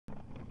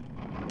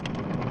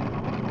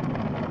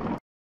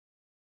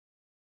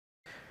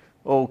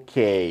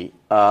Okay,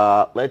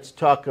 let's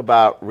talk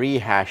about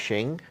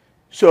rehashing.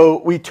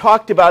 So we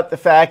talked about the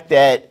fact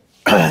that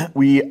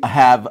we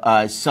have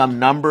some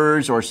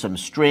numbers or some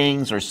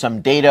strings or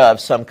some data of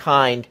some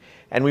kind,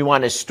 and we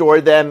want to store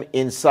them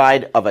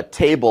inside of a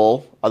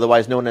table,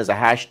 otherwise known as a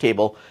hash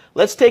table.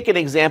 Let's take an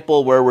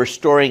example where we're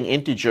storing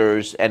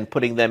integers and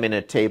putting them in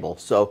a table.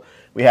 So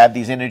we have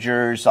these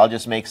integers. I'll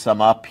just make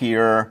some up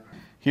here.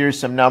 Here's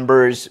some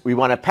numbers. We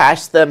want to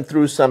pass them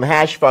through some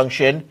hash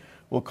function.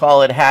 We'll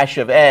call it hash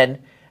of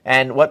n.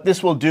 And what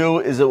this will do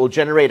is it will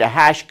generate a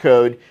hash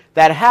code.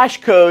 That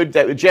hash code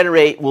that we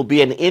generate will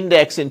be an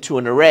index into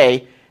an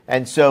array.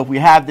 And so if we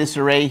have this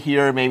array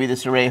here, maybe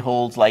this array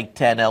holds like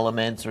 10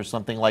 elements or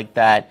something like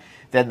that,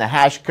 then the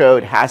hash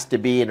code has to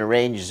be in a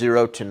range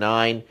 0 to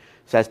 9.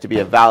 So it has to be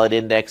a valid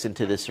index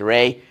into this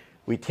array.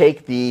 We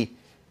take the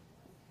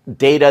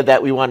data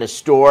that we want to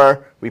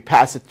store, we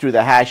pass it through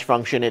the hash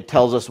function. It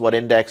tells us what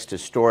index to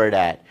store it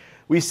at.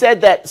 We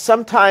said that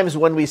sometimes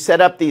when we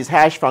set up these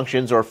hash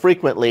functions, or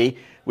frequently,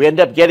 we end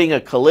up getting a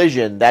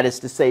collision. That is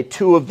to say,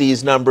 two of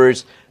these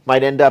numbers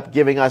might end up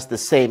giving us the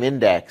same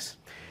index.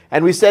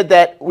 And we said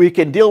that we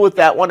can deal with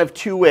that one of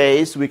two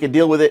ways. We can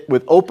deal with it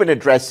with open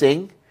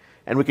addressing,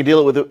 and we can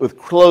deal with it with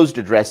closed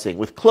addressing.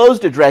 With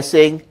closed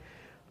addressing,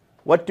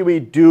 what do we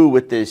do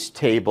with this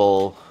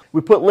table?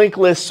 We put linked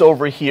lists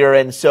over here,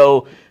 and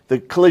so the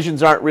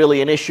collisions aren't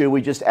really an issue.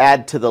 We just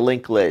add to the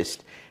linked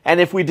list. And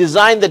if we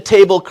design the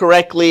table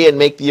correctly and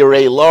make the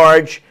array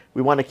large,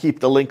 we want to keep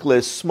the linked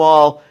list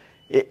small.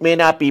 It may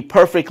not be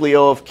perfectly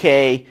O of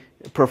k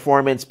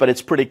performance, but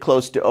it's pretty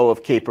close to O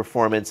of k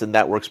performance, and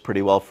that works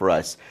pretty well for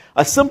us.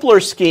 A simpler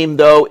scheme,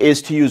 though,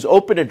 is to use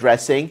open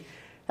addressing.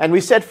 And we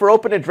said for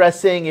open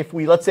addressing, if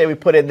we, let's say we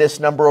put in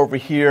this number over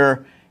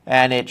here,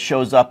 and it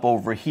shows up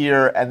over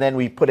here, and then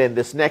we put in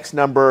this next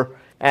number,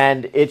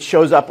 and it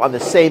shows up on the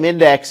same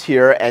index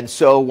here. And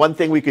so one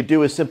thing we could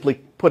do is simply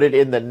put it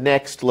in the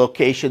next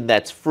location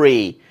that's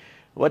free.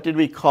 What did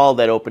we call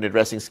that open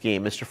addressing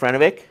scheme, Mr.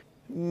 Franovic?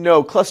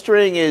 No,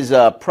 clustering is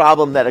a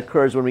problem that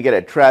occurs when we get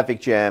a traffic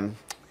jam.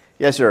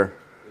 Yes, sir?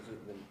 Is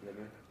it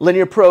linear?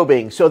 Linear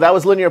probing. So that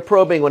was linear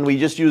probing when we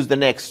just used the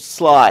next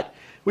slot.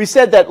 We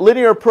said that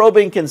linear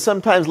probing can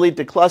sometimes lead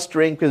to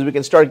clustering because we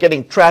can start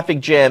getting traffic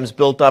jams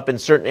built up in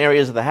certain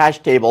areas of the hash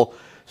table.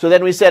 So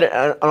then we said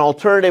an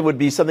alternative would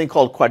be something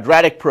called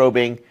quadratic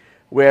probing,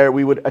 where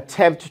we would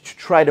attempt to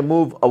try to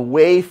move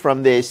away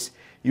from this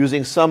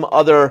using some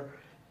other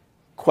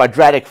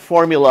quadratic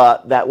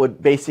formula that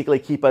would basically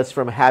keep us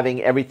from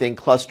having everything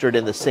clustered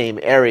in the same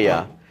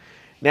area.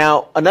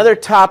 Now, another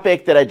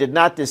topic that I did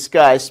not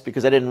discuss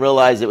because I didn't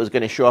realize it was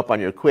going to show up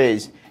on your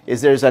quiz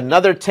is there's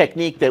another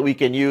technique that we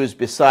can use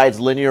besides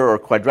linear or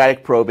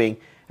quadratic probing,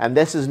 and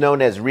this is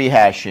known as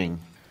rehashing.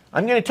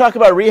 I'm going to talk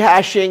about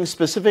rehashing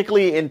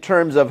specifically in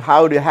terms of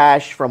how to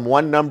hash from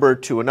one number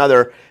to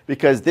another,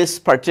 because this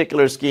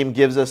particular scheme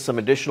gives us some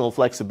additional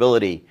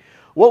flexibility.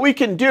 What we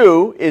can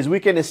do is we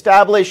can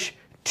establish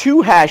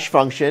two hash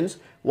functions.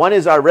 One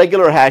is our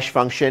regular hash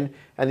function,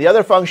 and the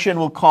other function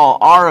we'll call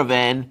R of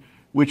n,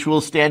 which will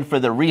stand for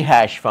the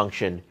rehash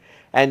function.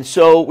 And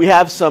so we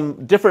have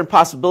some different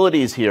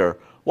possibilities here.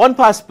 One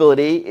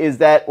possibility is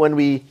that when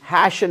we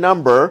hash a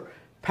number,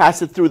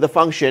 pass it through the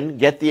function,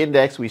 get the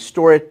index, we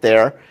store it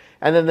there,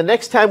 and then the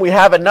next time we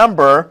have a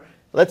number,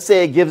 let's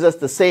say it gives us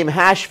the same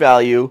hash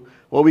value,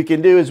 what we can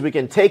do is we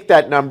can take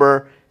that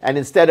number, and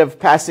instead of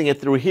passing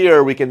it through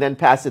here, we can then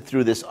pass it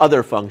through this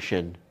other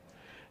function.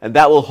 And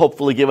that will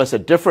hopefully give us a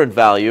different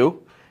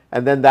value,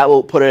 and then that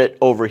will put it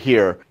over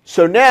here.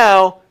 So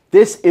now,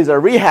 this is a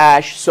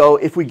rehash, so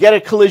if we get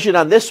a collision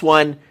on this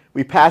one,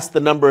 we pass the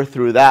number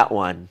through that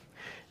one.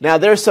 Now,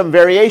 there's some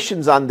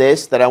variations on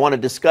this that I want to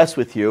discuss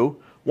with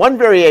you. One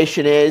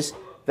variation is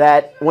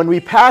that when we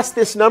pass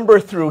this number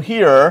through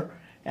here,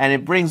 and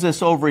it brings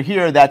us over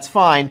here, that's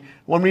fine.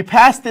 When we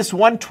pass this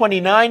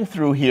 129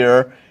 through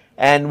here,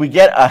 and we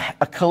get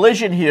a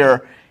collision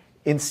here,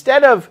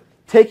 instead of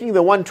taking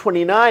the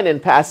 129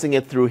 and passing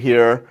it through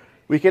here,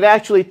 we could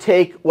actually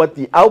take what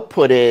the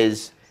output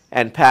is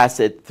and pass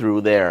it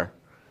through there.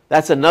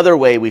 That's another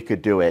way we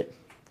could do it.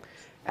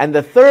 And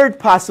the third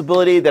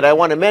possibility that I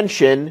want to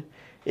mention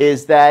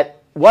is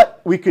that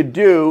what we could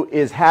do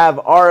is have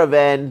R of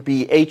n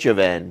be H of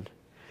n.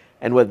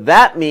 And what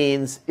that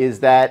means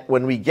is that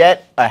when we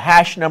get a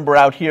hash number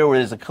out here where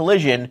there's a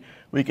collision,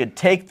 we could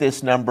take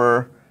this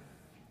number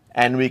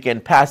and we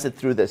can pass it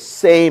through the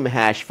same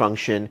hash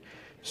function.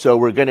 So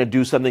we're going to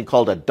do something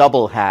called a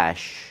double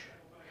hash.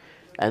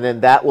 And then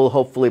that will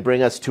hopefully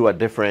bring us to a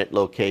different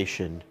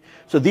location.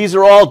 So these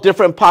are all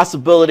different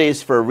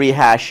possibilities for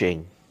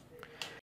rehashing.